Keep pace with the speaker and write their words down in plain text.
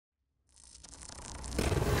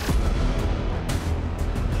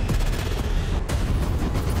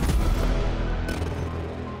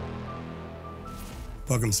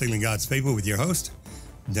Welcome to Sealing God's People with your host,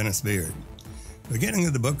 Dennis Beard. Beginning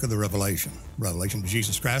of the book of the Revelation to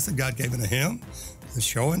Jesus Christ that God gave unto him to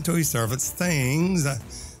show unto his servants things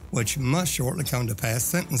which must shortly come to pass,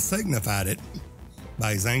 sent and signified it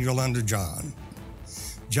by his angel unto John.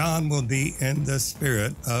 John will be in the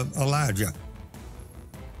spirit of Elijah,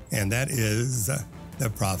 and that is the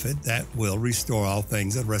prophet that will restore all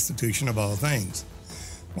things, the restitution of all things.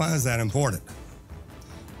 Why is that important?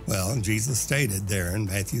 Well, Jesus stated there in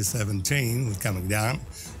Matthew 17, was coming down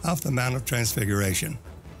off the Mount of Transfiguration,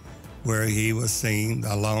 where he was seen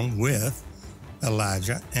along with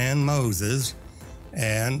Elijah and Moses,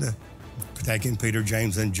 and taking Peter,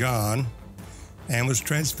 James, and John, and was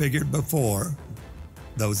transfigured before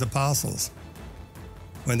those apostles.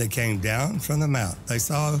 When they came down from the mount, they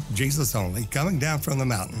saw Jesus only coming down from the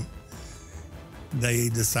mountain. The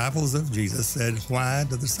disciples of Jesus said, why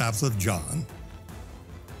do the disciples of John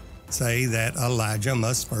say that Elijah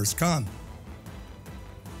must first come?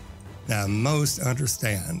 Now, most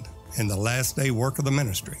understand in the last day work of the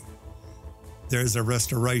ministry, there's a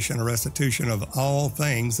restitution of all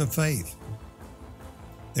things of faith.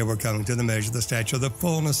 They were coming to the measure of the stature of the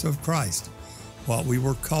fullness of Christ, what we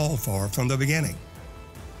were called for from the beginning.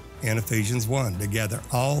 In Ephesians 1, to gather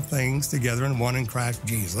all things together in one in Christ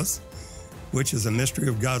Jesus, which is a mystery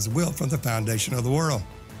of God's will from the foundation of the world.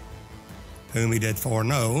 Whom he did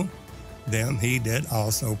foreknow, them he did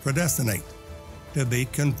also predestinate, to be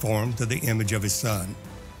conformed to the image of his Son.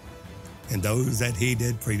 And those that he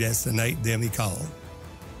did predestinate, them he called.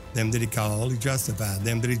 Them that he called, he justified.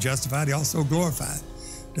 Them that he justified, he also glorified,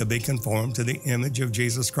 to be conformed to the image of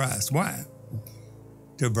Jesus Christ. Why?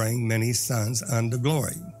 To bring many sons unto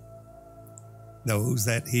glory. Those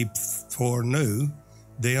that he foreknew,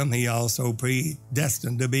 them he also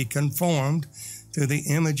predestined to be conformed to the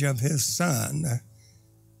image of his Son,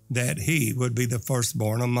 that he would be the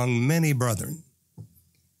firstborn among many brethren.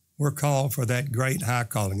 We're called for that great high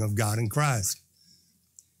calling of God in Christ.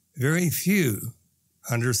 Very few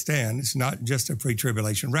understand it's not just a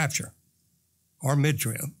pre-tribulation rapture or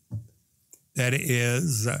mid-trib, that it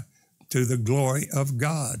is to the glory of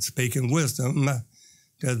God, speaking wisdom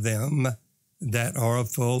to them that are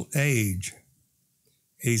of full age.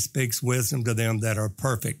 He speaks wisdom to them that are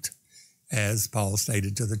perfect, as Paul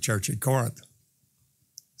stated to the church at Corinth.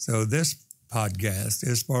 So this podcast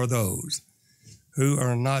is for those who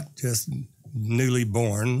are not just newly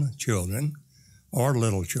born children or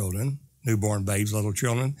little children, newborn babes, little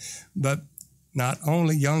children, but not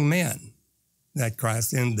only young men, that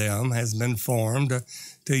Christ in them has been formed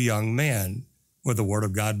to young men, with the word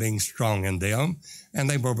of God being strong in them, and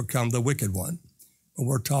they've overcome the wicked one. But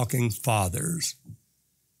we're talking fathers,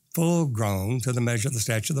 full grown to the measure of the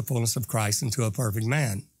stature of the fullness of Christ into a perfect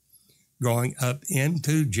man, growing up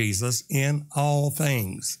into Jesus in all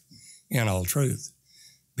things, in all truth,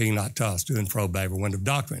 being not tossed to and fro by every wind of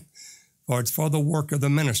doctrine. For it's for the work of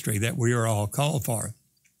the ministry that we are all called for.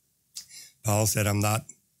 Paul said, I'm not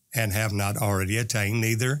and have not already attained,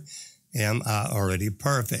 neither am I already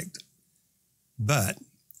perfect. But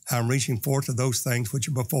I'm reaching forth to those things which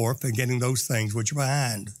are before, forgetting those things which are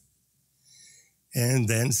behind. And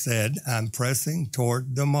then said, I'm pressing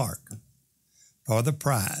toward the mark for the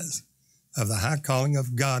prize of the high calling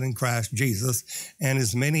of God in Christ Jesus, and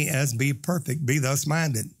as many as be perfect be thus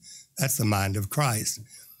minded. That's the mind of Christ.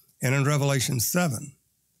 And in Revelation 7,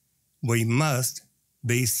 we must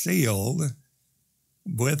be sealed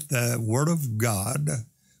with the word of God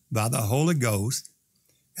by the Holy Ghost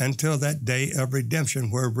until that day of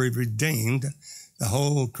redemption, where we've redeemed the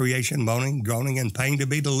whole creation, moaning, groaning, and pain, to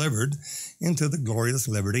be delivered into the glorious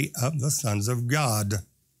liberty of the sons of God.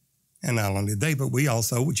 And not only they, but we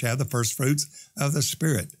also, which have the first fruits of the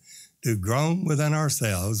Spirit, do groan within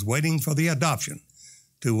ourselves, waiting for the adoption,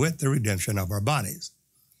 to wit, the redemption of our bodies.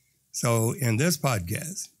 So in this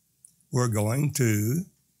podcast, we're going to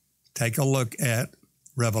take a look at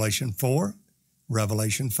Revelation 4,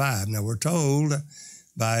 Revelation 5. Now, we're told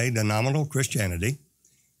by the nominal Christianity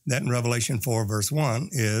that in Revelation 4, verse 1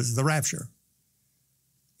 is the rapture.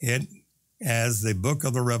 It, as the book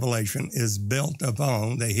of the Revelation, is built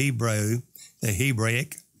upon the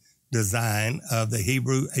Hebraic design of the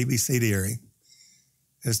Hebrew abecedary.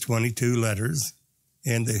 There's 22 letters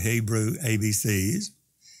in the Hebrew ABCs,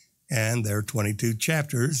 and there are 22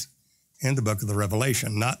 chapters in the book of the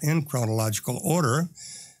Revelation, not in chronological order,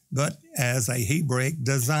 but as a Hebraic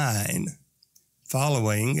design,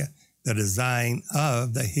 following the design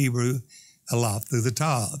of the Hebrew Aleph through the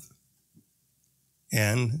Tav.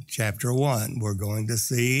 In chapter 1, we're going to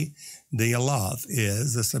see the Aleph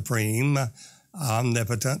is the supreme,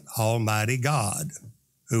 omnipotent, almighty God,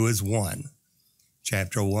 who is one.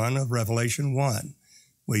 chapter 1 of Revelation 1.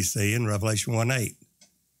 We see in Revelation 1:8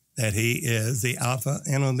 that he is the Alpha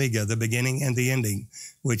and Omega, the beginning and the ending,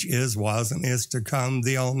 which is, was, and is to come,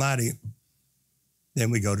 the Almighty.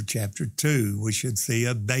 Then we go to chapter 2. We should see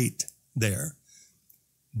a Beit there.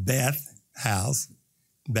 Beth, house.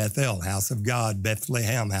 Bethel, house of God.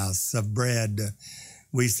 Bethlehem, house of bread.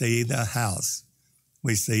 We see the house.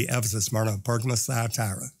 We see Ephesus, Smyrna, Pergamos,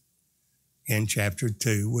 Thyatira in chapter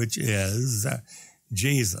 2, which is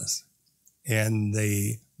Jesus and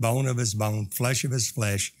the bone of his bone, flesh of his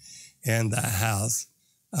flesh, and the house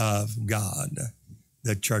of God,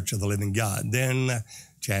 the church of the living God. Then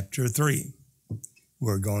chapter 3,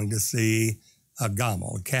 we're going to see a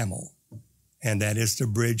camel, and that is to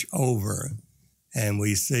bridge over. And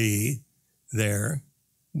we see there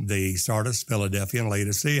the Sardis, Philadelphia, and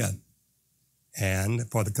Laodicea. And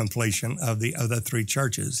for the completion of the other three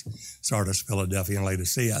churches, Sardis, Philadelphia, and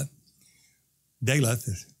Laodicea.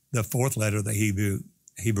 Daleth, the fourth letter of the Hebrew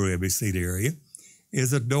ABCD area,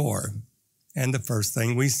 is a door. And the first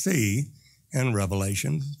thing we see in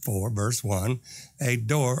Revelation 4, verse 1, a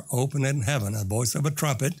door opened in heaven, a voice of a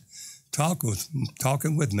trumpet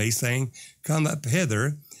talking with me, saying, "Come up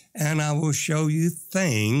hither, and I will show you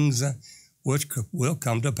things which will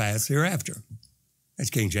come to pass hereafter." That's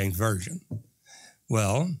King James Version.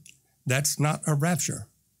 Well, that's not a rapture.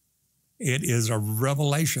 It is a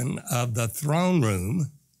revelation of the throne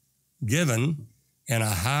room given in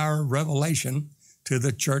a higher revelation to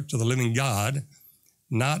the church of the living God,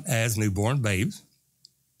 not as newborn babes,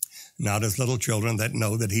 not as little children that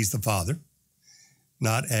know that he's the Father,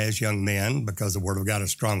 not as young men because the word of God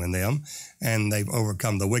is strong in them and they've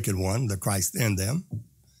overcome the wicked one, the Christ in them,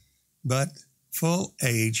 but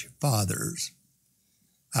full-age fathers.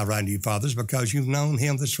 I write to you, fathers, because you've known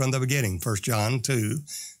him that's from the beginning, 1 John 2,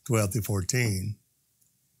 12 through 14.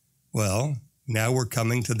 Well, now we're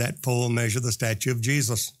coming to that full measure, the statue of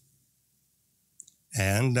Jesus.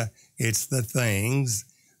 And it's the things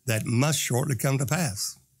that must shortly come to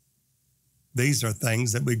pass. These are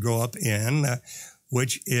things that we grow up in,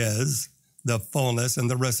 which is the fullness and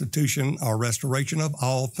the restitution or restoration of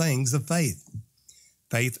all things of faith.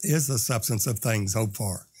 Faith is the substance of things hoped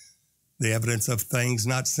for, the evidence of things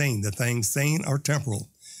not seen. The things seen are temporal.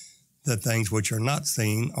 The things which are not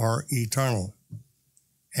seen are eternal.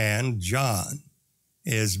 And John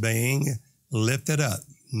is being lifted up,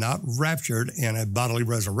 not raptured in a bodily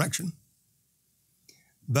resurrection,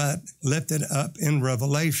 but lifted up in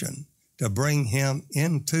revelation to bring him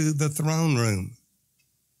into the throne room.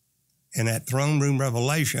 And that throne room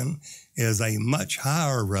revelation is a much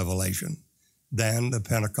higher revelation than the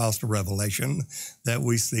Pentecostal revelation that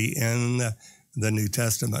we see in the New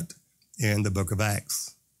Testament in the book of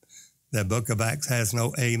Acts. The book of Acts has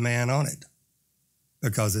no amen on it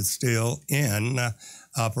because it's still in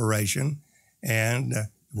operation and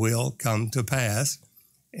will come to pass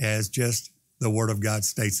as just the Word of God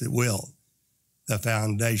states it will. The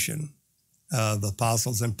foundation of the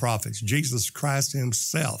apostles and prophets, Jesus Christ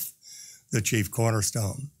himself, the chief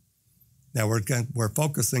cornerstone. Now we're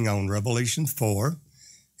focusing on Revelation 4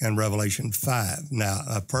 and Revelation 5. Now,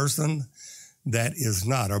 a person that is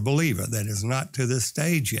not, or believer that is not to this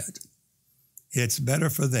stage yet, it's better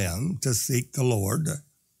for them to seek the Lord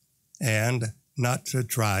and not to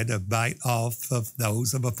try to bite off of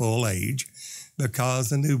those of a full age, because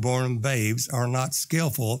the newborn babes are not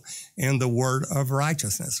skillful in the word of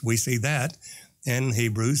righteousness. We see that in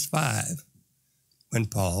Hebrews 5 when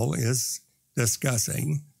Paul is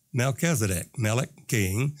discussing Melchizedek, Melech,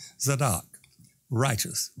 king, Zadok,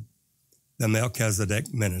 righteous. The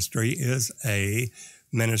Melchizedek ministry is a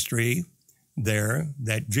ministry there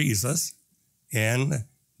that Jesus, in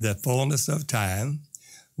the fullness of time,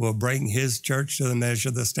 will bring his church to the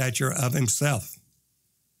measure, the stature of himself,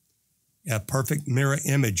 a perfect mirror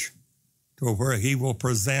image, to where he will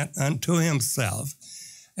present unto himself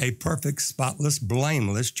a perfect, spotless,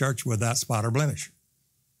 blameless church without spot or blemish.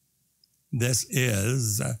 This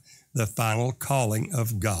is the final calling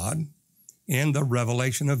of God in the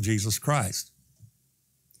revelation of Jesus Christ.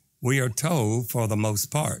 We are told, for the most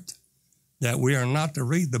part, that we are not to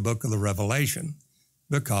read the book of the Revelation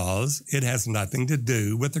because it has nothing to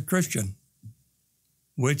do with the Christian,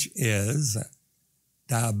 which is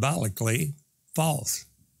diabolically false.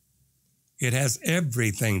 It has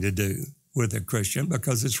everything to do with the Christian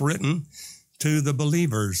because it's written to the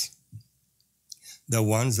believers, the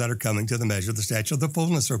ones that are coming to the measure of the stature of the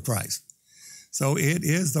fullness of Christ. So it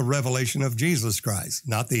is the revelation of Jesus Christ,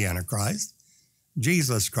 not the Antichrist,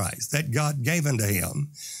 Jesus Christ, that God gave unto him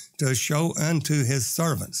to show unto his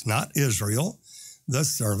servants, not Israel, the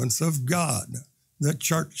servants of God, the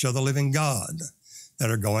church of the living God, that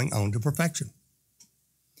are going on to perfection.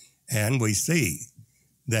 And we see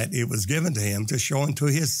that it was given to him to show unto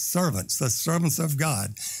his servants, the servants of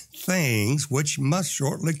God, things which must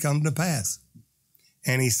shortly come to pass.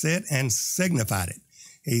 And he said and signified it.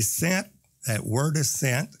 He sent, that word is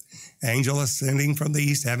sent, angel ascending from the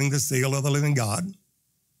east, having the seal of the living God,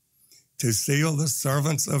 to seal the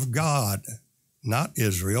servants of God, not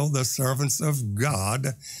Israel, the servants of God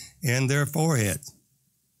in their foreheads.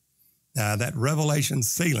 Now, that revelation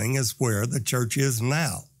sealing is where the church is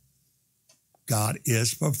now. God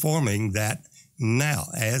is performing that now,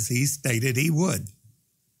 as he stated he would.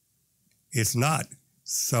 It's not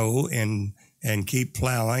sow and keep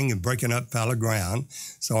plowing and breaking up fallow ground,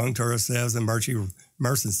 sowing to ourselves in mercy,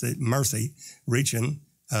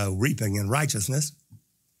 reaping in righteousness.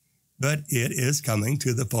 But it is coming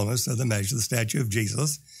to the fullness of the measure of the stature of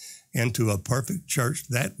Jesus, into a perfect church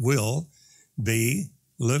that will be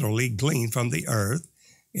literally gleaned from the earth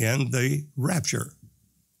in the rapture,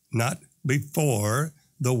 not before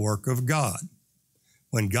the work of God.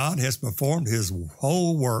 When God has performed his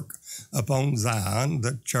whole work upon Zion,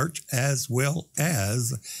 the church as well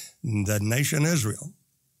as the nation Israel,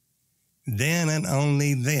 then and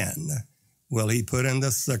only then will he put in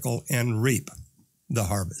the sickle and reap the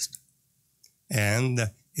harvest. And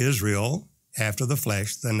Israel, after the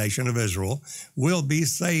flesh, the nation of Israel, will be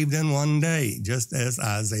saved in one day, just as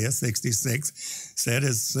Isaiah 66 said,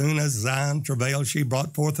 as soon as Zion travailed, she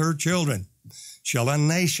brought forth her children. Shall a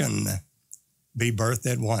nation be birthed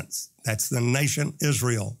at once? That's the nation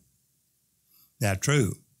Israel. Now,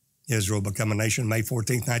 true, Israel become a nation May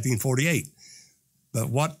 14th, 1948. But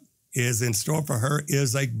what is in store for her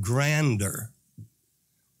is a grander,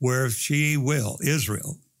 where she will,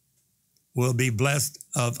 Israel, will be blessed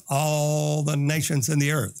of all the nations in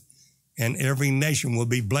the earth, and every nation will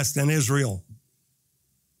be blessed in Israel.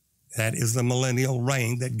 That is the millennial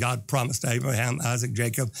reign that God promised to Abraham, Isaac,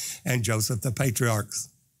 Jacob, and Joseph, the patriarchs.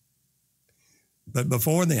 But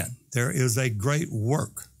before then, there is a great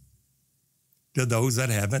work to those that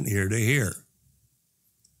have an ear to hear,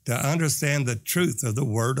 to understand the truth of the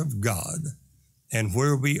Word of God and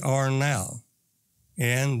where we are now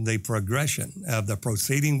in the progression of the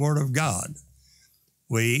proceeding Word of God.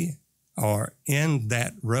 We are in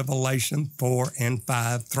that Revelation 4 and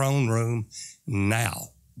 5 throne room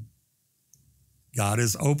now. God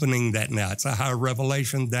is opening that now. It's a higher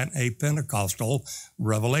revelation than a Pentecostal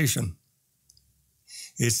revelation.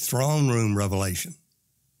 It's throne room revelation.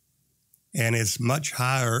 And it's much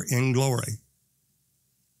higher in glory.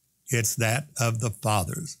 It's that of the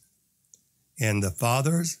fathers. And the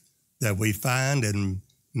fathers that we find in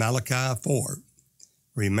Malachi 4.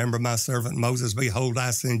 Remember my servant Moses, behold,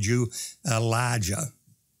 I send you Elijah.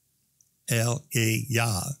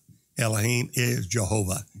 El-E-Yah. Elohim is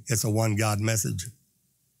Jehovah. It's a one God message.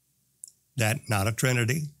 That not a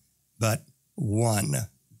trinity, but one.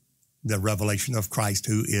 The revelation of Christ,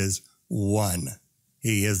 who is one.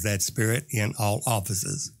 He is that spirit in all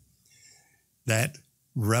offices. That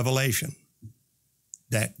revelation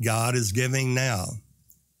that God is giving now,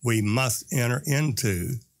 we must enter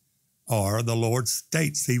into, or the Lord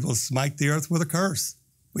states he will smite the earth with a curse.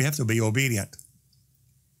 We have to be obedient.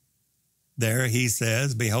 There he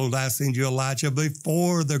says, behold, I send you Elijah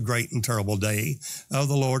before the great and terrible day of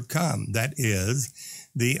the Lord come. That is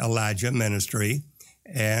the Elijah ministry,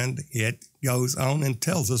 and it goes on and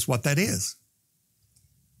tells us what that is.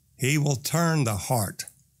 He will turn the heart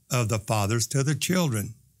of the fathers to the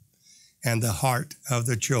children, and the heart of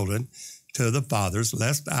the children to the fathers,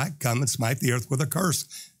 lest I come and smite the earth with a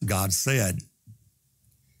curse, God said.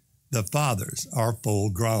 The fathers are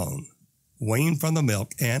full grown, weaned from the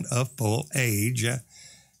milk, and of full age,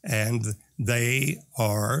 and they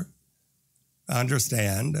are,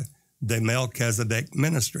 understand, the Melchizedek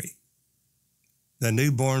ministry. The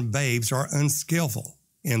newborn babes are unskillful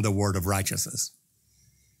in the word of righteousness,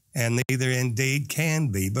 and neither indeed can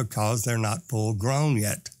be, because they're not full grown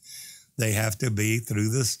yet. They have to be through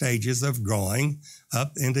the stages of growing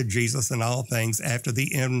up into Jesus and all things after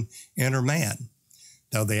the inner man.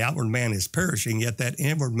 Though the outward man is perishing, yet that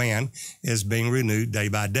inward man is being renewed day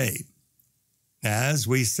by day. Now, as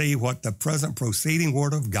we see what the present proceeding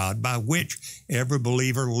Word of God, by which every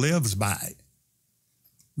believer lives by,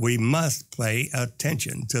 we must pay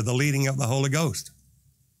attention to the leading of the Holy Ghost,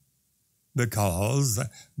 because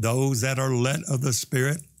those that are led of the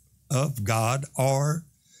Spirit of God are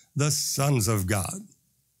the sons of God.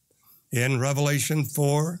 In Revelation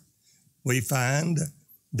 4, we find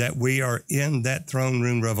that we are in that throne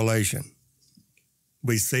room revelation.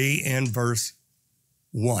 We see in verse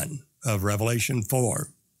 1 of Revelation 4,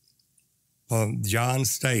 John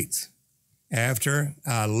states, After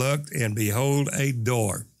I looked, and behold, a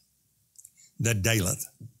door, the Daleth,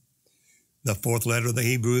 the fourth letter of the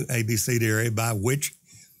Hebrew abecedary, by which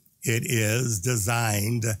it is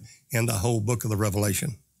designed in the whole book of the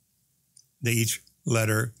Revelation. Each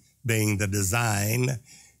letter being the design,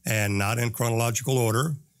 and not in chronological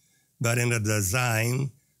order, but in a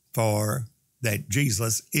design for that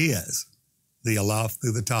Jesus is the Aleph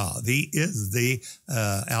through the Tav. He is the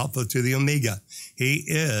Alpha to the Omega. He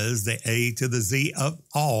is the A to the Z of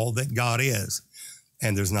all that God is,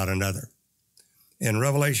 and there's not another. In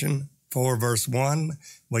Revelation 4, verse 1,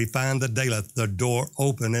 we find the Daleth, the door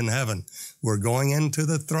open in heaven. We're going into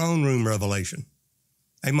the throne room revelation,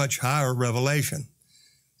 a much higher revelation.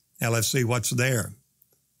 Now let's see what's there.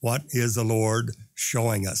 What is the Lord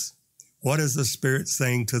showing us? What is the Spirit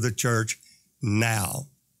saying to the church now?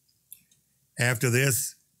 After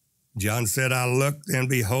this, John said, I looked, and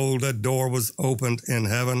behold, a door was opened in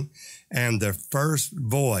heaven, and the first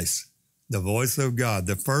voice, the voice of God,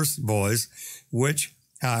 the first voice which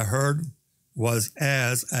I heard was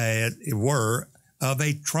as it were of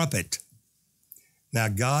a trumpet. Now,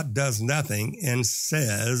 God does nothing and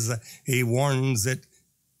says he warns it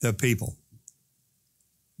the people.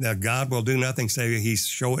 Now, God will do nothing, say he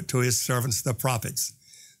show it to his servants, the prophets,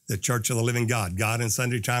 the church of the living God. God in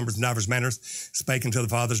sundry times and divers manners spake unto the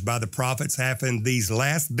fathers by the prophets, hath in these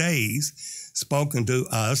last days spoken to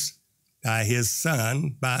us by his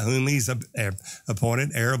Son, by whom he's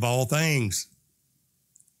appointed heir of all things.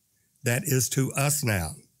 That is to us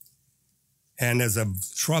now. And as a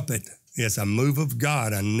trumpet, it's a move of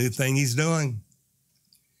God, a new thing he's doing.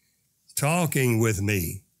 Talking with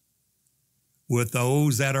me, with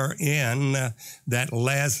those that are in that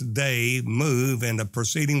last day move in the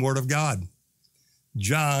preceding word of God.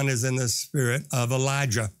 John is in the spirit of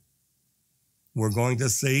Elijah. We're going to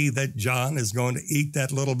see that John is going to eat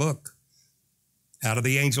that little book out of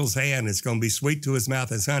the angel's hand. It's going to be sweet to his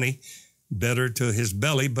mouth as honey, bitter to his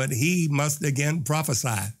belly, but he must again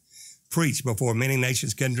prophesy, preach before many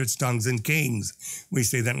nations, kindreds, tongues, and kings. We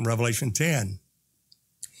see that in Revelation 10.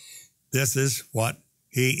 This is what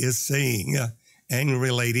he is seeing and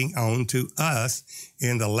relating on to us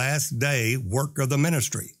in the last day work of the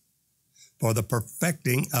ministry for the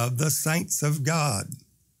perfecting of the saints of God.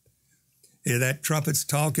 That trumpet's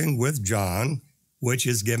talking with John, which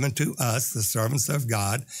is given to us, the servants of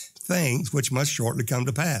God, things which must shortly come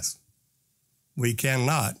to pass. We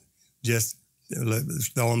cannot just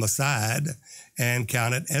throw them aside and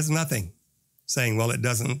count it as nothing, saying, well, it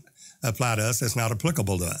doesn't apply to us, it's not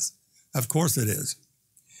applicable to us. Of course it is.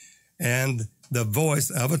 And the voice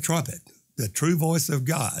of a trumpet, the true voice of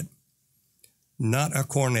God, not a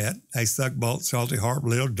cornet, a suckbolt, salty harp,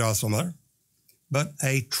 little dulcimer, but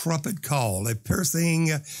a trumpet call, a piercing,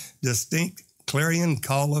 distinct clarion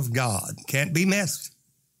call of God, can't be missed,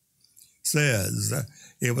 says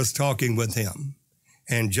it was talking with him.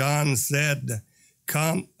 And John said,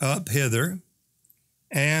 come up hither,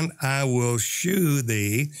 and I will show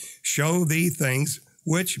thee things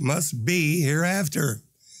which must be hereafter,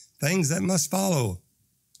 things that must follow.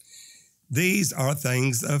 These are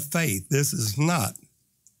things of faith. This is not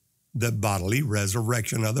the bodily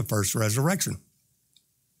resurrection of the first resurrection.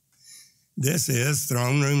 This is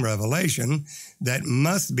throne room revelation that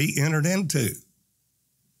must be entered into.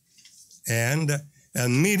 And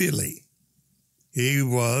immediately, he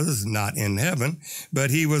was not in heaven,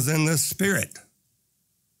 but he was in the Spirit.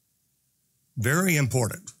 Very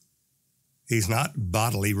important. He's not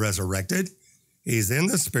bodily resurrected. He's in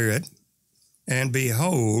the Spirit. And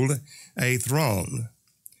behold, a throne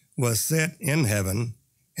was set in heaven,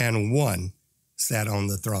 and one sat on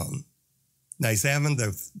the throne. Now he's having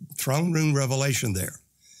the throne room revelation there.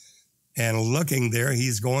 And looking there,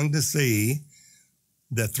 he's going to see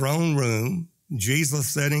the throne room, Jesus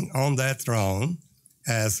sitting on that throne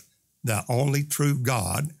as the only true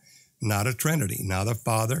God, not a Trinity, not a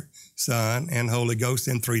Father, Son, and Holy Ghost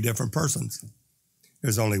in three different persons.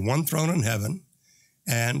 There's only one throne in heaven,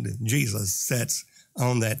 and Jesus sits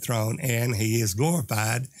on that throne, and he is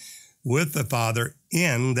glorified with the Father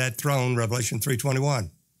in that throne, Revelation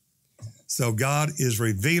 3:21. So God is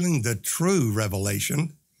revealing the true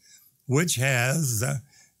revelation, which has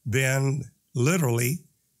been literally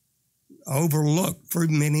overlooked for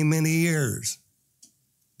many, many years.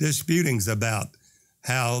 Disputings about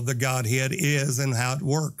how the Godhead is and how it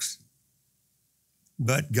works.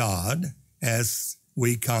 But God, as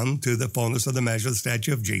we come to the fullness of the measure of the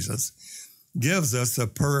stature of Jesus, gives us a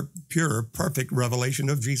pure, perfect revelation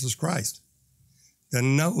of Jesus Christ. To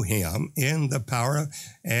know him in the power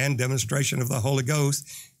and demonstration of the Holy Ghost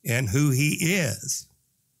and who he is.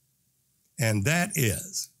 And that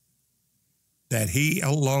is that he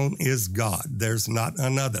alone is God. There's not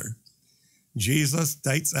another. Jesus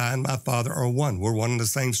states, I and my Father are one. We're one in the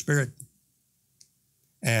same spirit.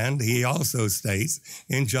 And he also states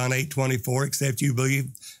in John 8:24, except you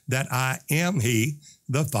believe that I am he,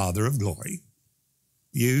 the Father of glory,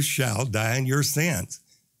 you shall die in your sins.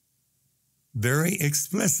 Very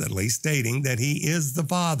explicitly stating that he is the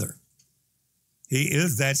Father. He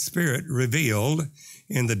is that Spirit revealed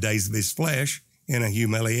in the days of his flesh in a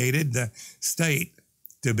humiliated state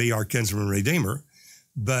to be our kinsman redeemer.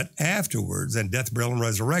 But afterwards, in death, burial, and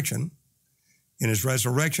resurrection, in his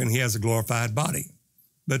resurrection, he has a glorified body.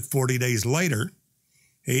 But 40 days later,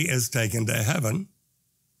 he is taken to heaven,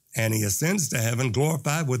 and he ascends to heaven,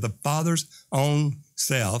 glorified with the Father's own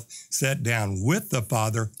self, set down with the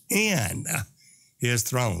Father in his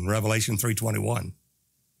throne, Revelation 3:21.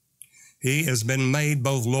 He has been made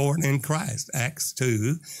both Lord and Christ, Acts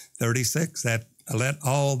 2:36, that let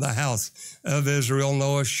all the house of Israel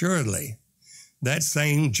know assuredly that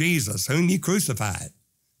same Jesus whom ye crucified,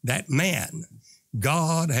 that man,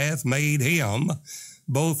 God hath made him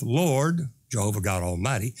both Lord, Jehovah God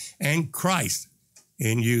Almighty, and Christ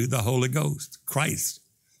in you, the Holy Ghost. Christ.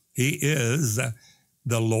 He is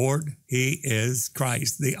the Lord. He is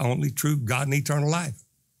Christ, the only true God in eternal life.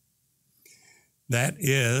 That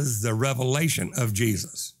is the revelation of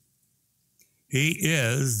Jesus. He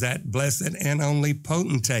is that blessed and only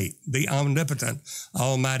potentate, the omnipotent,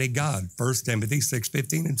 almighty God. 1 Timothy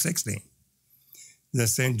 6:15 and 16. The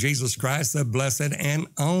sent Jesus Christ, the blessed and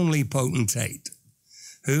only potentate,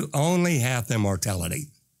 who only hath immortality,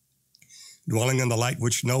 dwelling in the light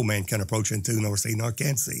which no man can approach into, nor see, nor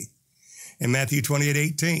can see. In Matthew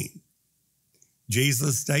 28:18,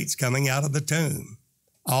 Jesus states, coming out of the tomb,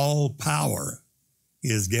 all power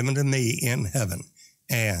is given to me in heaven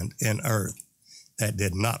and in earth. That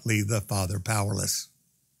did not leave the Father powerless.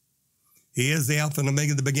 He is the Alpha and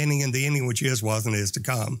Omega, the beginning and the ending, which is, was, and is to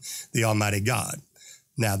come, the Almighty God.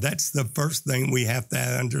 Now, that's the first thing we have to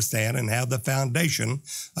understand and have the foundation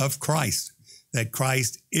of Christ, that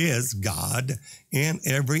Christ is God in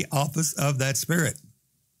every office of that Spirit.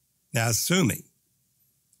 Now, assuming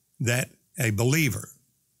that a believer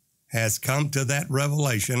has come to that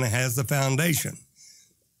revelation and has the foundation,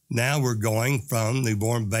 now we're going from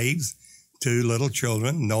newborn babes to little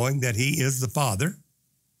children, knowing that he is the Father,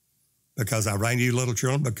 because I write to you, little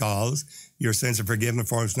children, because your sins are forgiven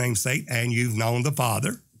for his name's sake, and you've known the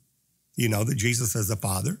Father. You know that Jesus is the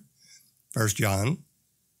Father. 1 John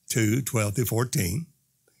 2:12-14.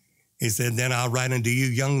 He said, then I'll write unto you,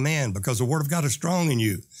 young men, because the word of God is strong in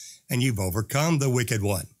you, and you've overcome the wicked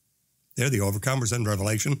one. They're the overcomers in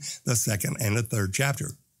Revelation, the 2nd and the 3rd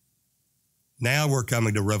chapter. Now we're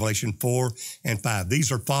coming to Revelation 4 and 5.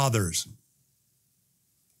 These are fathers.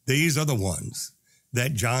 These are the ones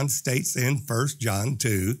that John states in 1 John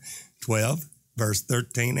 2:12, verse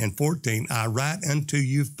 13 and 14. I write unto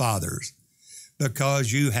you, fathers,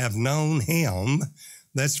 because you have known him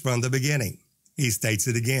that's from the beginning. He states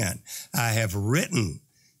it again. I have written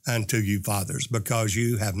unto you, fathers, because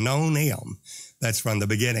you have known him that's from the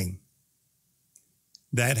beginning,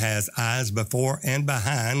 that has eyes before and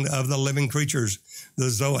behind of the living creatures, the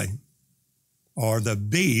Zoe, or the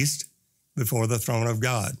beast before the throne of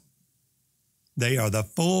God. They are the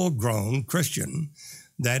full-grown Christian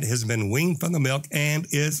that has been weaned from the milk and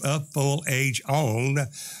is of full age on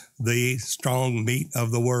the strong meat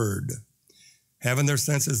of the word, having their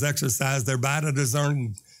senses exercised thereby to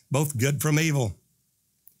discern both good from evil.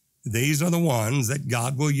 These are the ones that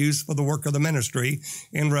God will use for the work of the ministry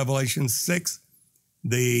in Revelation 6,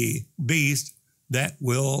 the beast that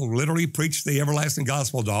will literally preach the everlasting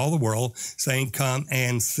gospel to all the world, saying, come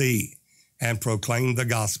and see and proclaim the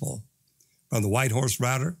gospel. From the white horse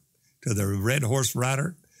rider to the red horse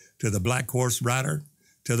rider to the black horse rider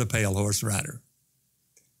to the pale horse rider.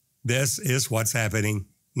 This is what's happening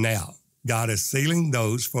now. God is sealing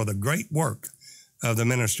those for the great work of the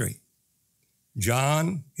ministry.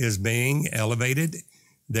 John is being elevated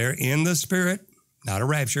there in the Spirit, not a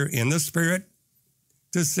rapture, in the Spirit,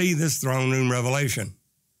 to see this throne room revelation.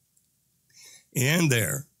 In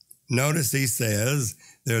there, notice he says,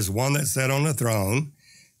 there's one that sat on the throne,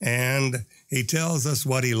 and he tells us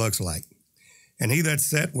what he looks like. And he that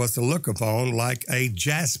sat was to look upon like a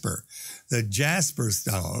jasper. The jasper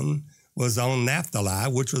stone was on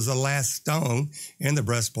Naphtali, which was the last stone in the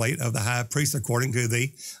breastplate of the high priest, according to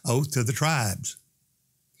the oath to the tribes.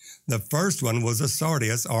 The first one was a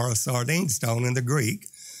sardius, or a sardine stone in the Greek,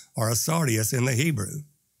 or a sardius in the Hebrew,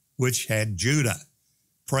 which had Judah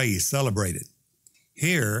praised, celebrated.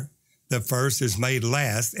 Here, the first is made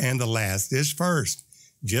last, and the last is first,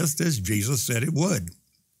 just as Jesus said it would.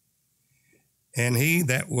 And he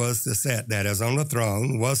that was to sit, that is on the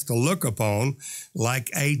throne, was to look upon like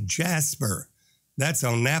a jasper. That's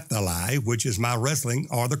on Naphtali, which is my wrestling,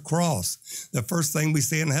 or the cross. The first thing we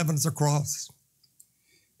see in heaven is a cross.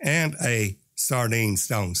 And a sardius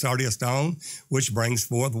stone, which brings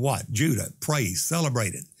forth what? Judah, praise,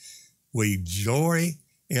 celebrated. We glory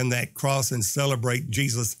in that cross and celebrate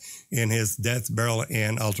Jesus in his death, burial,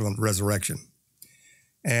 and ultimate resurrection.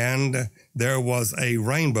 And there was a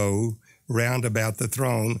rainbow round about the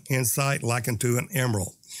throne, in sight like unto an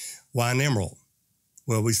emerald. Why an emerald?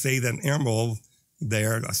 Well, we see that an emerald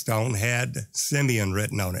there, a stone, had Simeon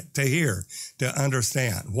written on it, to hear, to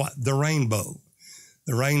understand. What? The rainbow.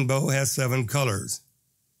 The rainbow has 7 colors,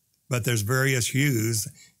 but there's various hues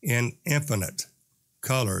in infinite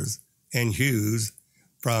colors and hues,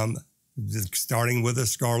 from starting with the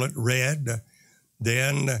scarlet red,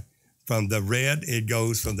 then from the red it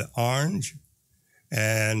goes from the orange,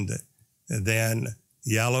 and then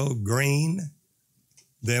yellow, green.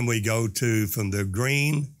 Then we go to from the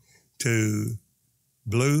green to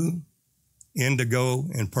blue, indigo,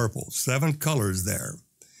 and purple. 7 colors there.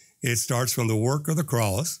 It starts from the work of the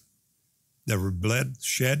cross, the blood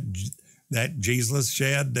shed that Jesus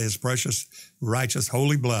shed, his precious, righteous,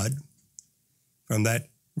 holy blood, from that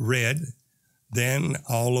red, then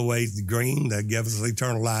all the way to green that gives us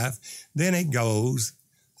eternal life. Then it goes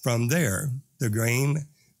from there, the green,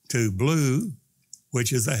 to blue,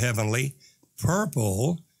 which is a heavenly,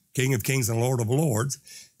 purple, King of Kings and Lord of Lords,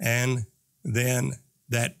 and then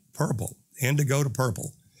that purple, indigo to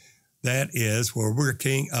purple. That is where we're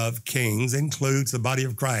King of Kings, includes the body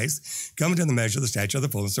of Christ, coming to the measure of the stature of the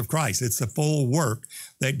fullness of Christ. It's the full work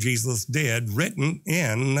that Jesus did, written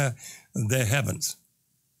in the heavens.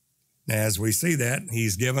 Now, as we see that,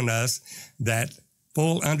 he's given us that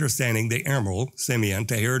full understanding, the emerald, Simeon,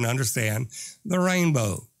 to hear and understand the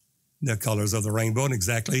rainbow, the colors of the rainbow, and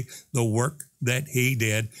exactly the work that he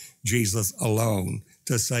did, Jesus alone,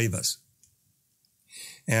 to save us.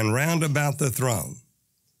 And round about the throne,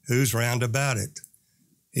 who's round about it?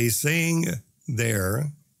 He's seeing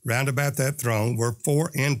there, round about that throne, were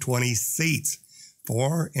 24 seats,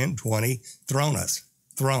 24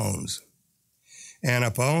 thrones. And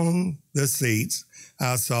upon the seats,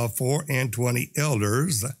 I saw 24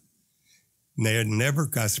 elders, they're never,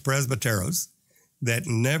 presbyteros, that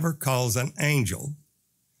never calls an angel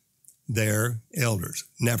their elders,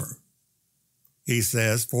 never. He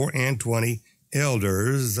says 24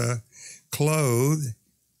 elders clothed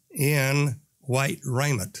in white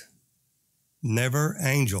raiment, never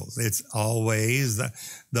angels. It's always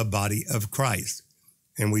the body of Christ.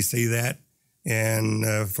 And we see that in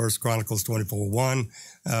 1 Chronicles 24:1,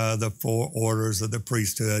 the 4 orders of the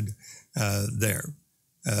priesthood there,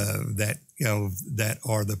 that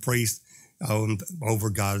are the priests over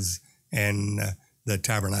God's and the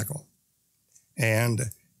tabernacle.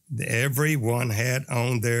 And everyone had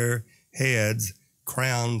on their heads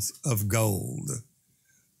crowns of gold.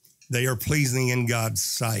 They are pleasing in God's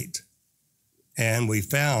sight. And we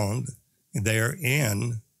found there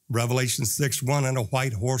in Revelation 6:1, and a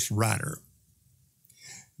white horse rider,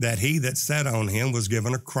 that he that sat on him was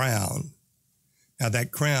given a crown. Now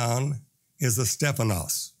that crown is a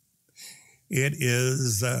Stephanos. It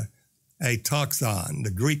is a toxon.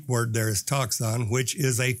 The Greek word there is toxon, which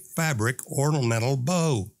is a fabric ornamental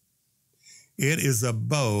bow. It is a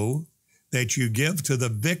bow that you give to the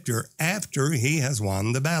victor after he has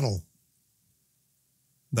won the battle.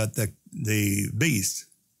 But the beast,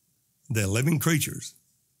 the living creatures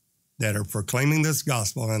that are proclaiming this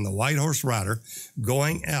gospel, and the white horse rider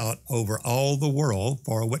going out over all the world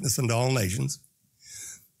for a witness unto all nations,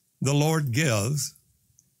 the Lord gives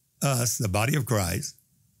us, the body of Christ,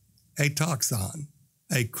 a toxon,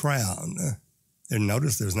 a crown. And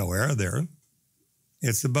notice there's no arrow there.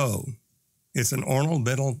 It's a bow. It's an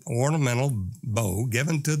ornamental bow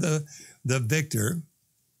given to the victor,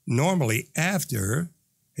 normally after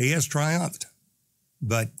he has triumphed.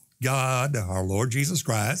 But God, our Lord Jesus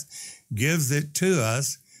Christ, gives it to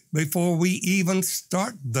us before we even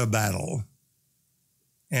start the battle.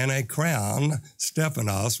 And a crown,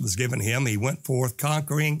 Stephanos, was given him. He went forth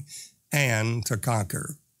conquering and to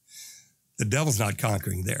conquer. The devil's not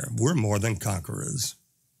conquering there. We're more than conquerors.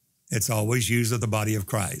 It's always used of the body of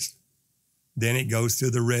Christ. Then it goes to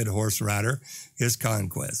the red horse rider, his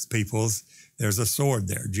conquest. There's a sword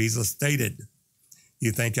there. Jesus stated,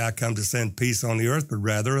 "You think I come to send peace on the earth, but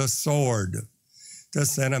rather a sword, to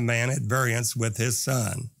send a man at variance with his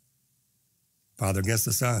son. Father against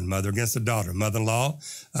the son, mother against the daughter, mother-in-law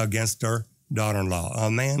against her daughter-in-law.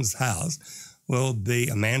 A man's foes will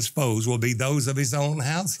be those of his own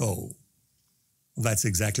household." Well, that's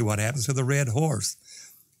exactly what happens to the red horse.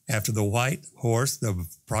 After the white horse, the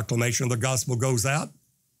proclamation of the gospel goes out,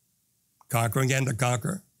 conquering and to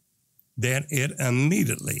conquer, then it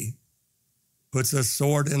immediately puts a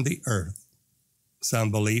sword in the earth.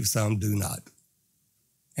 Some believe, some do not.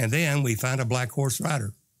 And then we find a black horse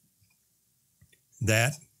rider.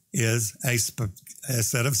 That is a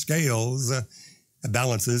set of scales,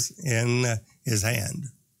 balances in his hand,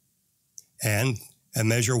 and a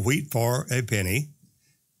measure of wheat for a penny,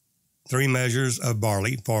 3 measures of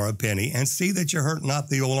barley for a penny, and see that you hurt not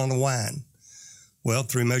the oil on the wine. Well,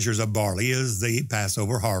 3 measures of barley is the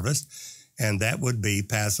Passover harvest, and that would be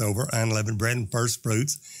Passover unleavened bread and first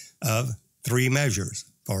fruits of 3 measures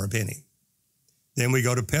for a penny. Then we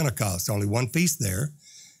go to Pentecost, only one feast there.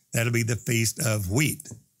 That'll be the feast of wheat,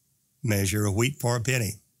 measure of wheat for a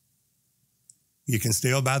penny. You can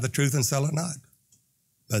still buy the truth and sell it not.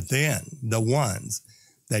 But then the ones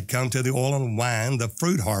that come to the oil and wine, the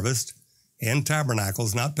fruit harvest in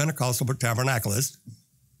tabernacles, not Pentecostal, but tabernacleists,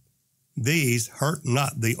 these hurt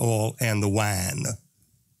not the oil and the wine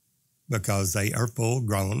because they are full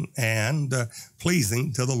grown and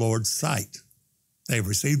pleasing to the Lord's sight. They've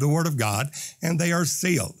received the word of God and they are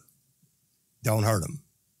sealed. Don't hurt them.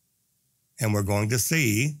 And we're going to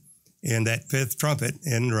see in that 5th trumpet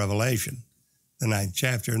in Revelation, the 9th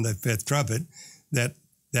chapter in the 5th trumpet,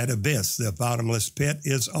 that abyss, the bottomless pit,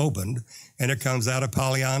 is opened, and it comes out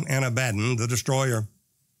Apollyon and Abaddon, the destroyer.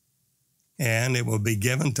 And it will be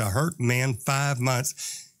given to hurt men 5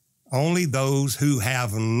 months, only those who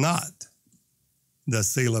have not the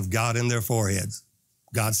seal of God in their foreheads.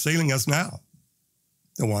 God's sealing us now.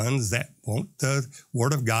 The ones that want the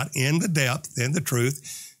word of God in the depth, in the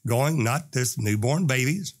truth, going not as newborn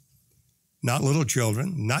babies, not little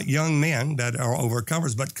children, not young men that are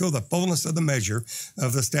overcomers, but to the fullness of the measure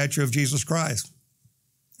of the stature of Jesus Christ.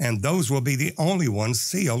 And those will be the only ones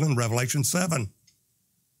sealed in Revelation 7,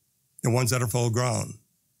 the ones that are full grown.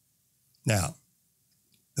 Now,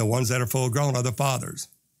 the ones that are full grown are the fathers.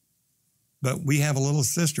 But we have a little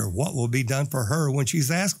sister. What will be done for her when she's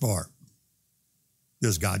asked for?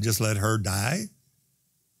 Does God just let her die?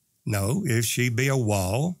 No, if she be a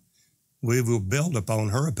wall, we will build upon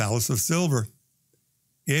her a palace of silver.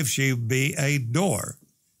 If she be a door,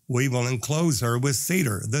 we will enclose her with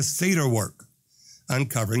cedar, the cedar work,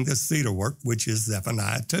 uncovering the cedar work, which is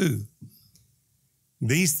Zephaniah 2.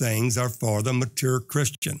 These things are for the mature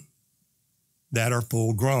Christian that are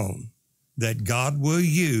full grown, that God will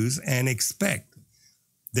use and expect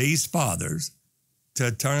these fathers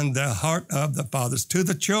to turn the heart of the fathers to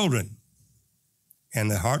the children and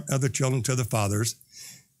the heart of the children to the fathers,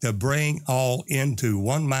 to bring all into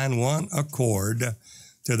one mind, one accord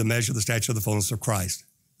to the measure of the stature of the fullness of Christ.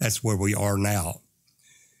 That's where we are now.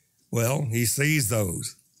 Well, he sees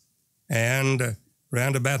those. And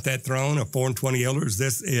round about that throne of 24 elders,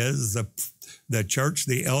 this is the church,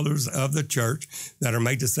 the elders of the church that are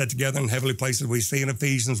made to sit together in heavenly places. We see in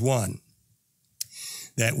Ephesians 1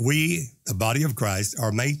 that we, the body of Christ,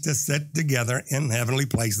 are made to sit together in heavenly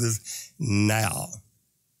places now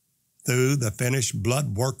through the finished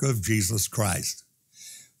blood work of Jesus Christ.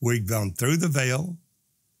 We've gone through the veil,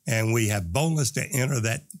 and we have boldness to enter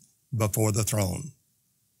that before the throne.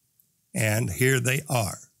 And here they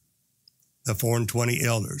are, the 24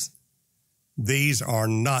 elders. These are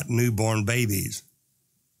not newborn babies.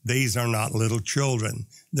 These are not little children.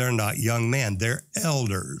 They're not young men. They're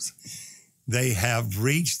elders. They have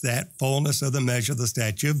reached that fullness of the measure of the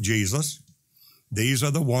stature of Jesus. These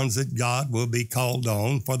are the ones that God will be called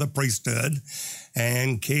on for the priesthood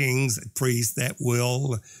and kings, priests that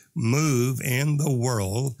will move in the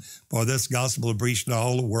world for this gospel to preach to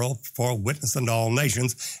all the world, for witness unto all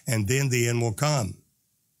nations, and then the end will come.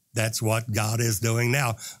 That's what God is doing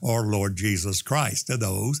now, or Lord Jesus Christ, to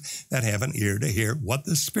those that have an ear to hear what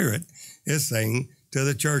the Spirit is saying to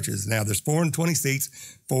the churches. Now, there's 24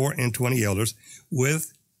 seats, 24 elders,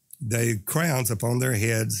 with the crowns upon their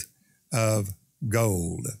heads of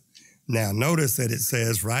gold. Now, notice that it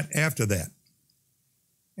says right after that,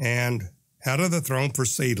 and out of the throne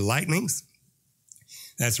proceed lightnings.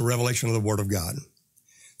 That's a revelation of the Word of God.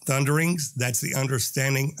 Thunderings, that's the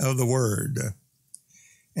understanding of the Word.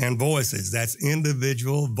 And voices, that's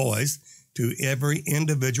individual voice to every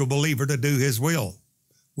individual believer to do his will,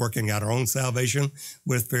 working out our own salvation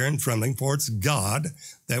with fear and trembling, for it's God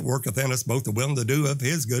that worketh in us both the will and the do of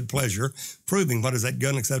his good pleasure, proving what is that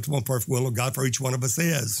good and acceptable and perfect will of God for each one of us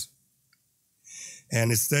is.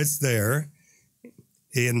 And it says there,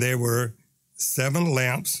 and there were 7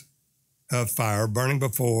 lamps of fire burning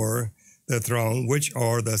before the throne, which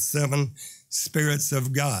are the 7 spirits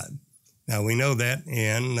of God. Now, we know that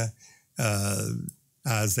in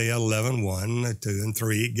Isaiah 11, 1, 2, and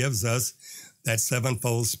 3, it gives us that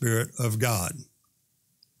sevenfold Spirit of God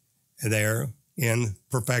there in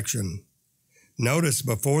perfection. Notice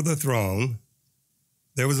before the throne,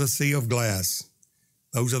 there was a sea of glass.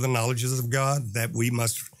 Those are the knowledges of God that we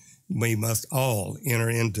must all enter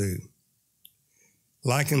into.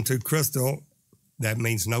 Likened to crystal, that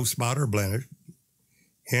means no spot or blemish,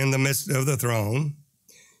 in the midst of the throne,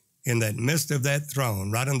 in that midst of that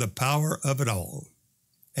throne, right in the power of it all,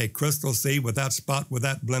 a crystal sea without spot,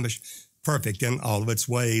 without blemish, perfect in all of its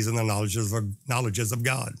ways and the knowledges of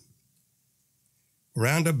God.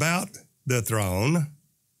 Round about the throne,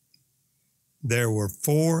 there were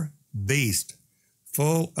 4 beasts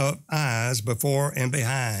full of eyes before and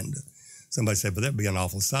behind. Somebody said, but that'd be an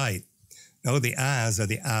awful sight. No, the eyes are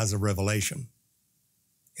the eyes of revelation.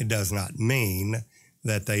 It does not mean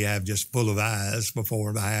that they have just full of eyes before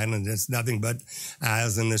and behind, and it's nothing but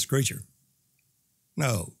eyes in this creature.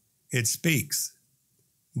 No, it speaks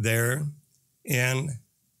there in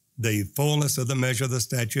the fullness of the measure of the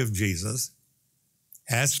stature of Jesus,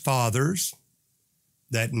 as fathers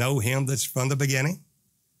that know him that's from the beginning,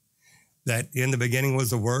 that in the beginning was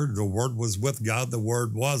the Word was with God, the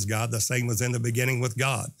Word was God, the same was in the beginning with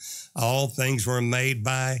God. All things were made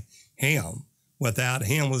by him. Without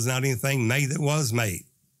him was not anything made that was made.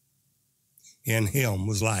 In him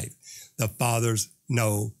was life. The fathers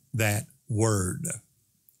know that Word.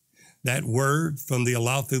 That Word from the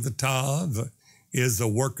Allah through the Tav is the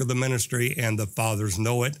work of the ministry, and the fathers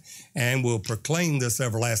know it and will proclaim this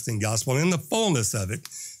everlasting gospel in the fullness of it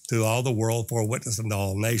to all the world for a witness unto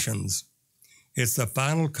all nations. It's the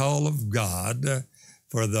final call of God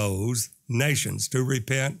for those nations to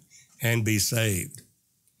repent and be saved.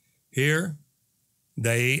 Here,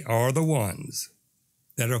 they are the ones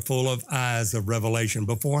that are full of eyes of revelation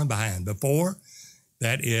before and behind. Before,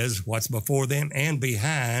 that is what's before them, and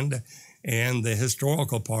behind, and the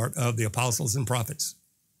historical part of the apostles and prophets.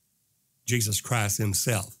 Jesus Christ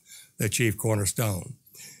himself, the chief cornerstone.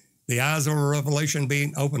 The eyes of our revelation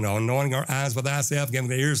being opened, anointing our eyes with thyself, giving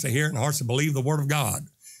the ears to hear and hearts to believe the word of God.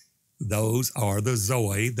 Those are the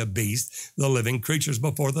Zoe, the beast, the living creatures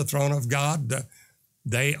before the throne of God.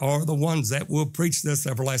 They are the ones that will preach this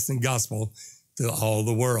everlasting gospel to all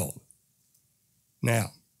the world.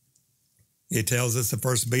 Now, it tells us the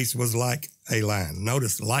first beast was like a lion.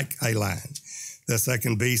 Notice, like a lion. The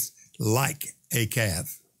second beast, like a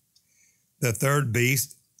calf. The third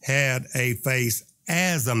beast had a face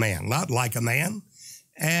as a man, not like a man,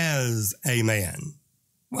 as a man.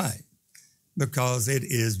 Why? Because it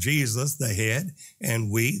is Jesus, the head,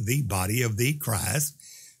 and we, the body of the Christ,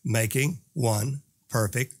 making one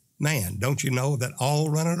perfect man. Don't you know that all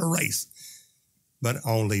run in a race, but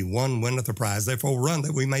only one winneth the prize? Therefore run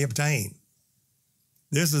that we may obtain.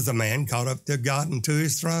 This is a man caught up to God and to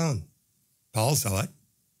his throne. Paul saw it.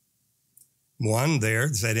 One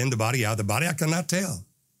there said, in the body, out of the body, I cannot tell.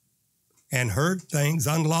 And heard things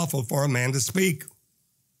unlawful for a man to speak.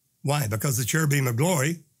 Why? Because the cherubim of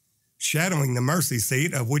glory, shadowing the mercy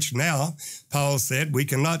seat, of which now Paul said we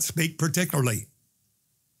cannot speak particularly.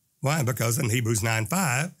 Why? Because in Hebrews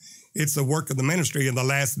 9:5, it's the work of the ministry in the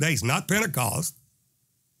last days, not Pentecost,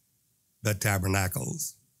 but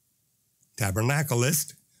tabernacles.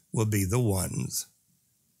 Tabernacleists will be the ones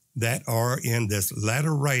that are in this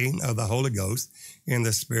latter reign of the Holy Ghost, in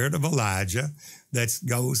the spirit of Elijah, that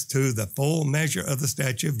goes to the full measure of the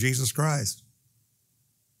stature of Jesus Christ.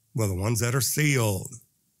 Well, the ones that are sealed,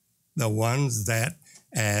 the ones that,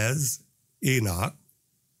 as Enoch,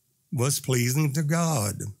 was pleasing to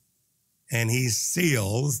God, and he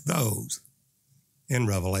seals those in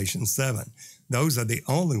Revelation 7. Those are the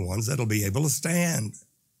only ones that'll be able to stand.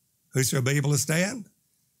 Who shall be able to stand?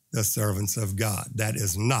 The servants of God. That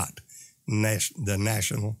is not the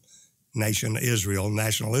national nation Israel,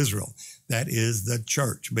 national Israel. That is the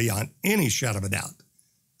church, beyond any shadow of a doubt,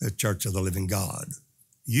 the church of the living God.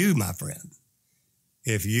 You, my friend,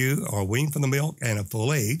 if you are weaned from the milk and of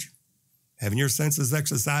full age, having your senses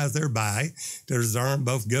exercised thereby to discern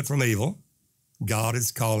both good from evil, God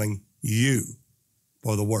is calling you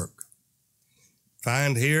for the work.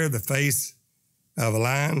 Find here the face of a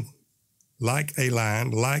lion, like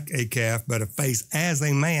a calf, but a face as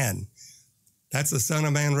a man. That's the Son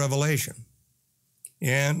of Man revelation.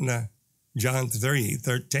 In John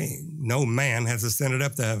 3:13, no man has ascended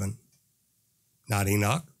up to heaven. Not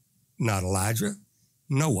Enoch, not Elijah,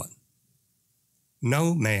 no one.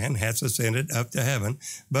 No man has ascended up to heaven,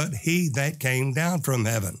 but he that came down from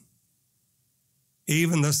heaven,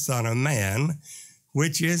 even the Son of Man,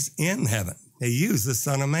 which is in heaven. He used the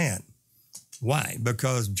Son of Man. Why?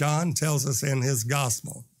 Because John tells us in his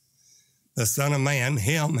gospel the Son of Man,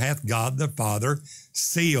 him hath God the Father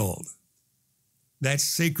sealed. That's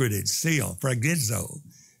secreted, seal, phragizo.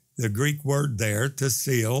 The Greek word there, to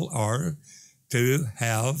seal or to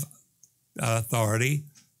have authority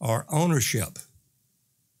or ownership.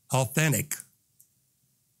 Authentic.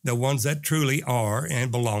 The ones that truly are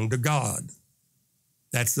and belong to God.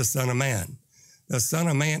 That's the Son of Man. The Son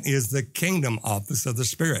of Man is the kingdom office of the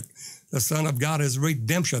Spirit. The Son of God is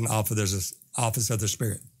redemption office of the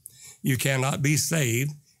Spirit. You cannot be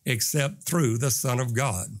saved except through the Son of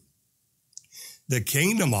God. The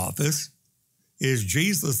kingdom office is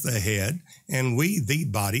Jesus the head, and we the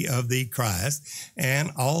body of the Christ, and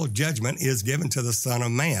all judgment is given to the Son of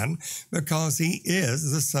Man because he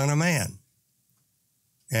is the Son of Man.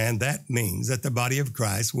 And that means that the body of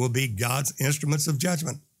Christ will be God's instruments of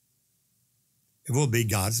judgment. It will be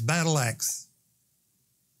God's battle axe.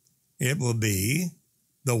 It will be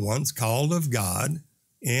the ones called of God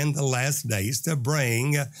in the last days to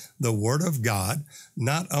bring the word of God,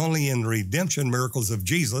 not only in the redemption miracles of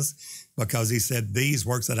Jesus, because he said, these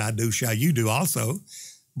works that I do shall you do also.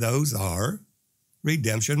 Those are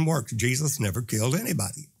redemption works. Jesus never killed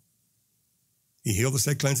anybody. He healed the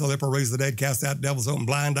sick, cleansed the leper, raised the dead, cast out devils, opened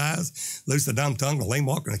blind eyes, loosed the dumb tongue, the lame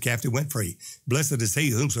walked, and the captive went free. Blessed is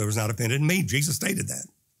he whomsoever is not offended in me. Jesus stated that.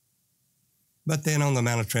 But then on the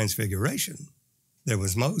Mount of Transfiguration, there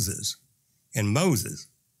was Moses. And Moses,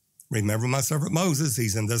 remember my servant Moses,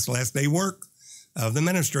 he's in this last day work of the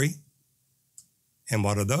ministry. And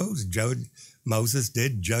what are those? Moses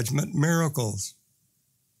did judgment miracles,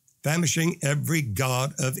 famishing every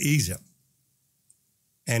god of Egypt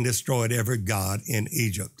and destroyed every god in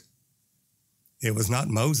Egypt. It was not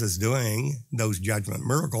Moses doing those judgment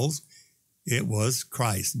miracles. It was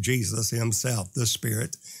Christ, Jesus himself, the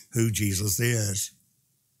Spirit, who Jesus is.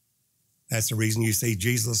 That's the reason you see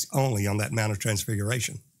Jesus only on that Mount of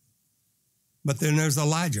Transfiguration. But then there's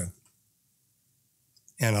Elijah.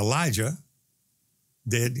 And Elijah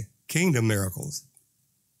did kingdom miracles.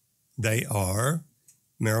 They are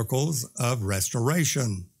miracles of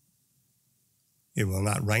restoration. It will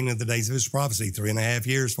not rain in the days of his prophecy, 3.5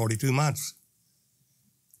 years, 42 months.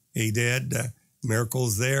 He did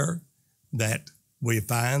miracles there that we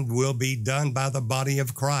find will be done by the body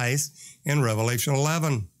of Christ in Revelation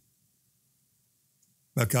 11.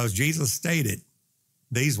 Because Jesus stated,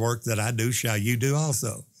 these works that I do shall you do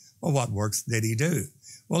also. Well, what works did he do?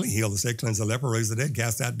 Well, he healed the sick, cleansed the leper, raised the dead,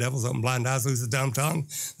 cast out devils, opened blind eyes, loosed the dumb tongue,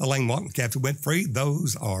 the lame walked, the captive went free.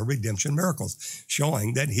 Those are redemption miracles,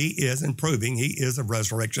 showing that he is and proving he is of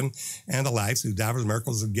resurrection and the life through divers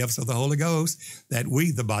miracles and gifts of the Holy Ghost, that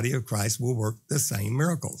we, the body of Christ, will work the same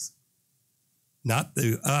miracles. Not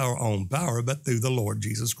through our own power, but through the Lord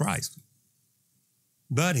Jesus Christ.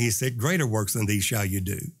 But he said, greater works than these shall you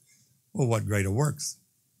do. Well, what greater works?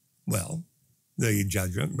 Well, the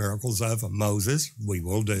judgment miracles of Moses we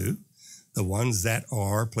will do, the ones that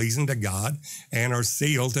are pleasing to God and are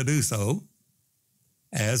sealed to do so,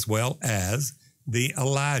 as well as the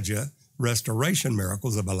Elijah restoration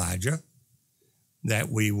miracles of Elijah, that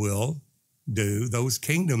we will do those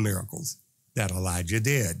kingdom miracles that Elijah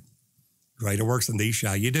did. Greater works than these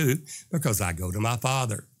shall you do, because I go to my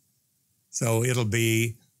Father. So it'll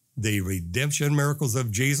be the redemption miracles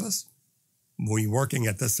of Jesus, we working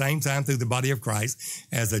at the same time through the body of Christ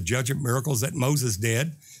as the judgment miracles that Moses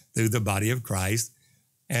did through the body of Christ,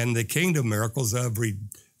 and the kingdom miracles of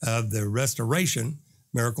the restoration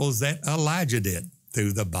miracles that Elijah did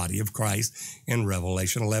through the body of Christ in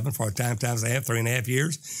Revelation 11 for a times a half, 3.5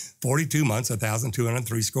 years, 42 months,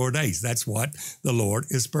 1,260 days. That's what the Lord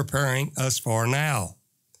is preparing us for now,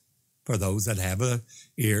 for those that have an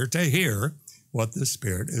ear to hear what the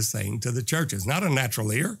Spirit is saying to the churches. Not a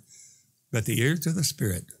natural ear, but the ear to the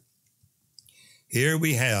Spirit. Here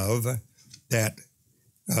we have that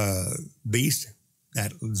beast,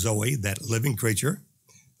 that Zoe, that living creature,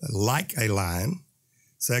 like a lion.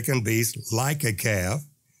 Second beast, like a calf.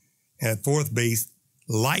 And fourth beast,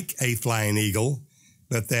 like a flying eagle.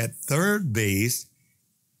 But that third beast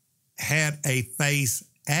had a face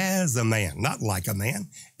as a man, not like a man,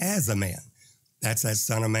 as a man. That's that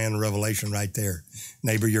Son of Man revelation right there.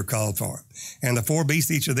 Neighbor, you're called for it. And the four beasts,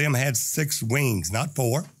 each of them had 6 wings, not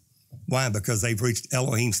 4. Why? Because they've reached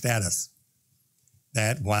Elohim status.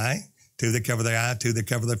 That, why? 2 that cover their eye, 2 that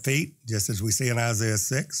cover their feet, just as we see in Isaiah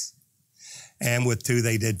 6. And with 2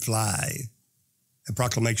 they did fly. A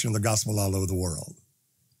proclamation of the gospel all over the world.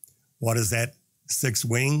 What is that? 6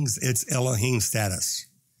 wings? It's Elohim status.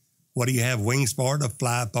 What do you have wings for? To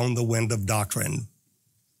fly upon the wind of doctrine.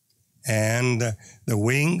 And the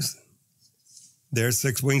wings, there's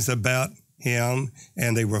 6 wings about him,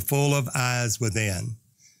 and they were full of eyes within.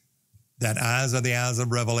 that eyes are the eyes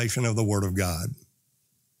of revelation of the Word of God.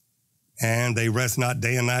 And they rest not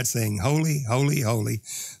day and night, saying, Holy, holy, holy,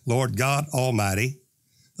 Lord God Almighty.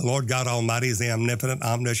 The Lord God Almighty is the omnipotent,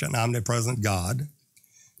 omniscient, omnipresent God,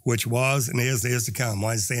 which was and is to come.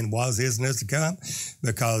 Why is he saying was, is, and is to come?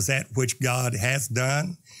 Because that which God has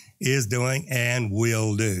done, is doing, and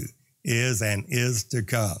will do, is and is to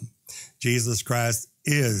come. Jesus Christ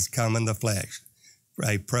is come in the flesh.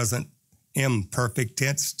 A present imperfect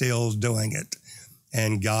tense, still doing it.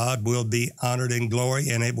 And God will be honored in glory,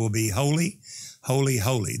 and it will be holy, holy,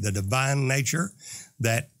 holy. The divine nature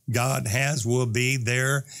that God has will be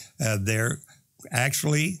there. They're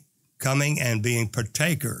actually coming and being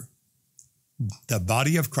partaker. The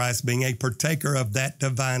body of Christ being a partaker of that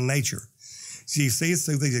divine nature. So you see, it's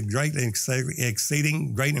through these great,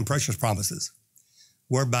 exceeding great and precious promises,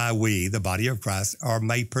 whereby we, the body of Christ, are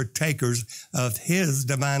made partakers of his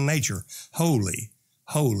divine nature. Holy,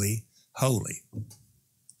 holy, holy.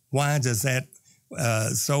 Why is that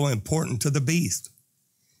so important to the beast?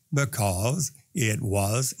 Because it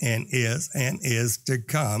was and is to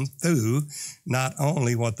come through not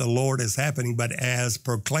only what the Lord is happening, but as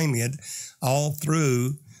proclaiming it all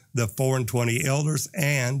through the 24 elders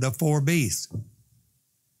and the 4 beasts.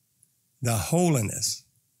 The holiness,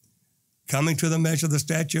 coming to the measure of the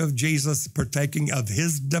stature of Jesus, partaking of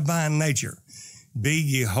his divine nature. Be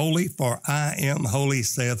ye holy, for I am holy,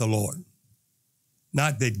 saith the Lord.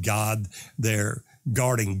 Not that God, they're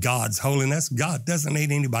guarding God's holiness. God doesn't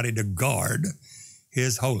need anybody to guard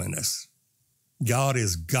his holiness. God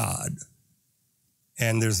is God.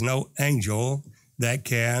 And there's no angel that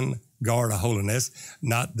can guard a holiness,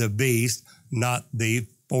 not the beast, not the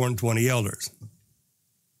 24 elders.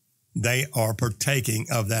 They are partaking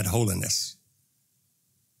of that holiness.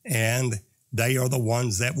 And they are the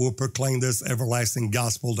ones that will proclaim this everlasting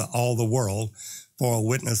gospel to all the world for a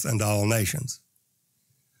witness unto all nations.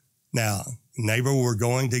 Now, neighbor, we're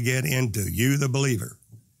going to get into you, the believer.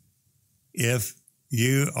 If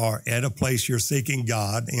you are at a place you're seeking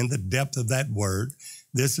God in the depth of that word,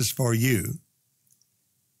 this is for you.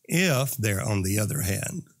 If they're, on the other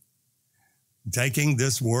hand, taking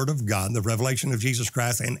this word of God, the revelation of Jesus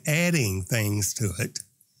Christ, and adding things to it,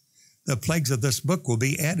 the plagues of this book will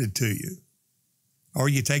be added to you. Or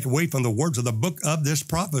you take away from the words of the book of this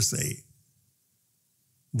prophecy,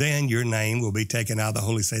 then your name will be taken out of the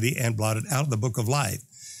holy city and blotted out of the book of life.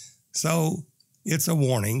 So it's a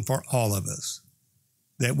warning for all of us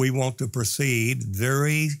that we want to proceed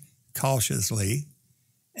very cautiously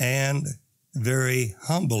and very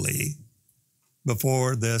humbly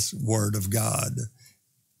before this word of God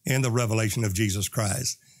in the revelation of Jesus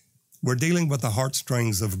Christ. We're dealing with the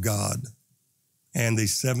heartstrings of God and the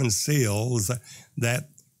 7 seals that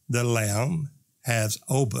the Lamb has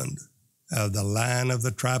opened. The Lion of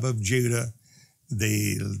the tribe of Judah,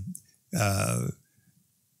 the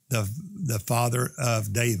father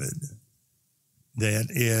of David, that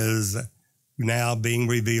is now being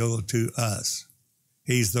revealed to us.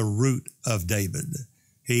 He's the root of David.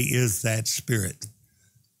 He is that spirit.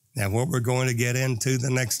 Now, what we're going to get into the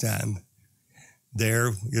next time,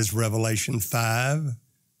 there is Revelation 5,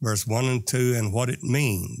 verse 1 and 2, and what it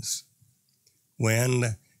means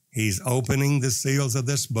when he's opening the seals of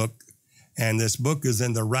this book. And this book is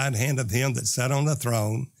in the right hand of him that sat on the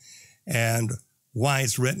throne, and why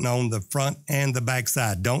it's written on the front and the back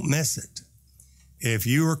side. Don't miss it. If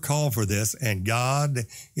you are called for this and God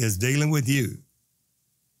is dealing with you,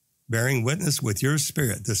 bearing witness with your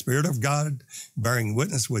spirit, the Spirit of God bearing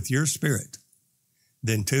witness with your spirit,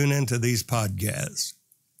 then tune into these podcasts.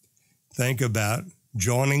 Think about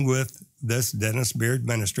joining with this Dennis Beard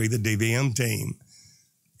Ministry, the DVM team,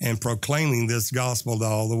 and proclaiming this gospel to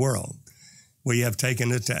all the world. We have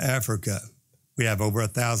taken it to Africa. We have over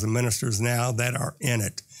 1,000 ministers now that are in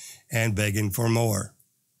it and begging for more.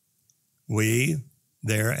 We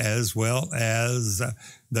there, as well as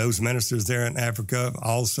those ministers there in Africa,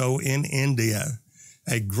 also in India,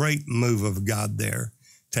 a great move of God there,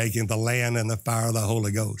 taking the land and the fire of the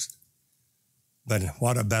Holy Ghost. But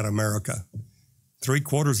what about America?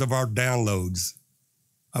 3/4 of our downloads,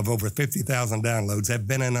 of over 50,000 downloads, have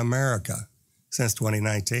been in America since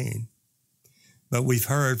 2019. But we've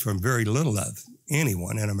heard from very little of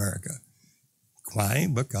anyone in America. Why?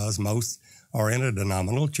 Because most are in a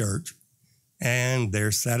denominational church and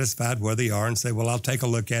they're satisfied where they are and say, well, I'll take a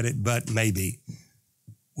look at it, but maybe.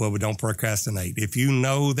 Well, we don't procrastinate. If you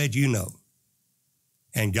know that you know,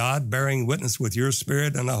 and God bearing witness with your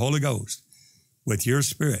spirit and the Holy Ghost, with your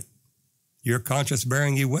spirit, your conscience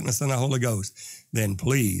bearing you witness in the Holy Ghost, then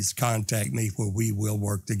please contact me where we will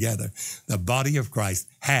work together. The body of Christ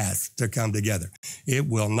has to come together. It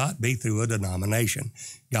will not be through a denomination.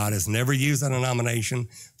 God has never used a denomination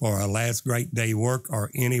for a last great day work or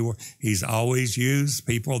any work. He's always used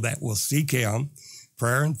people that will seek him,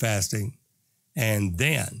 prayer and fasting, and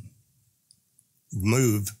then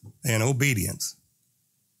move in obedience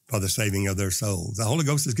for the saving of their souls. The Holy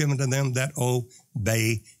Ghost is given to them that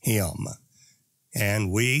obey him.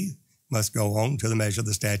 And we must go on to the measure of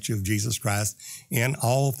the stature of Jesus Christ in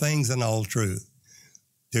all things and all truth.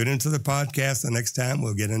 Tune into the podcast the next time.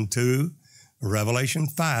 We'll get into Revelation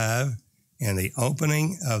 5 and the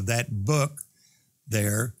opening of that book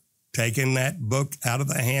there, taking that book out of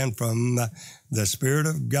the hand from the Spirit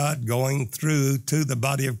of God going through to the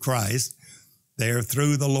body of Christ there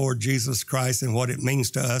through the Lord Jesus Christ and what it means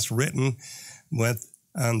to us, written with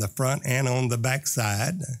on the front and on the back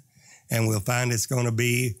side. And we'll find it's going to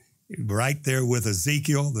be right there with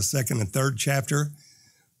Ezekiel, the 2nd and 3rd chapter,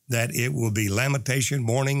 that it will be lamentation,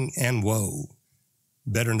 mourning, and woe,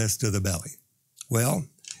 bitterness to the belly. Well,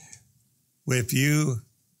 if you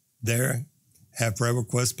there have prayer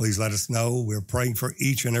requests, please let us know. We're praying for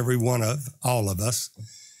each and every one of all of us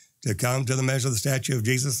to come to the measure of the stature of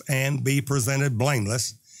Jesus and be presented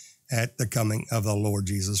blameless at the coming of the Lord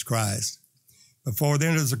Jesus Christ. Before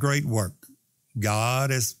then is a great work.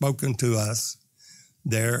 God has spoken to us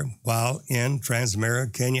there while in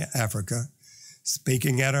Transmara, Kenya, Africa,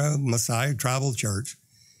 speaking at a Messiah Tribal Church.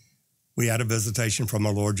 We had a visitation from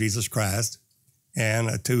our Lord Jesus Christ, and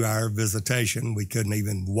a 2-hour visitation. We couldn't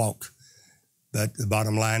even walk. But the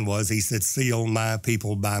bottom line was, he said, seal my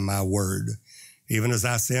people by my word. Even as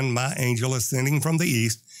I send my angel ascending from the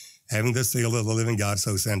east, having the seal of the living God,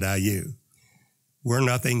 so send I you. We're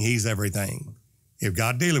nothing, he's everything. If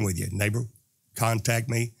God dealing with you, neighbor, contact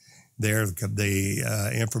me. There,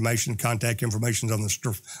 the information, contact information is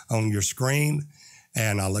on your screen,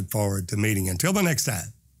 and I look forward to meeting. Until the next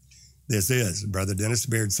time, this is Brother Dennis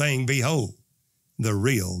Beard saying, behold, the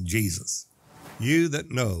real Jesus. You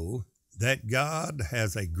that know that God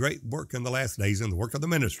has a great work in the last days in the work of the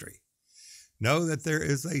ministry, know that there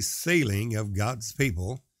is a sealing of God's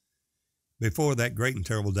people before that great and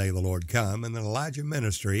terrible day of the Lord come, and the Elijah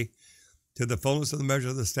ministry to the fullness of the measure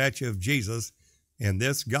of the stature of Jesus, and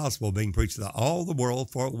this gospel being preached to all the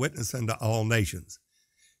world for a witness unto all nations.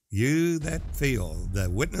 You that feel the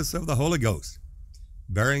witness of the Holy Ghost,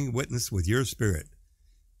 bearing witness with your spirit,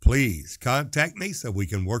 please contact me so we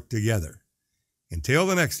can work together. Until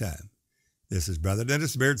the next time, this is Brother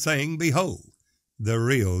Dennis Beard saying, behold, the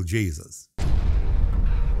real Jesus.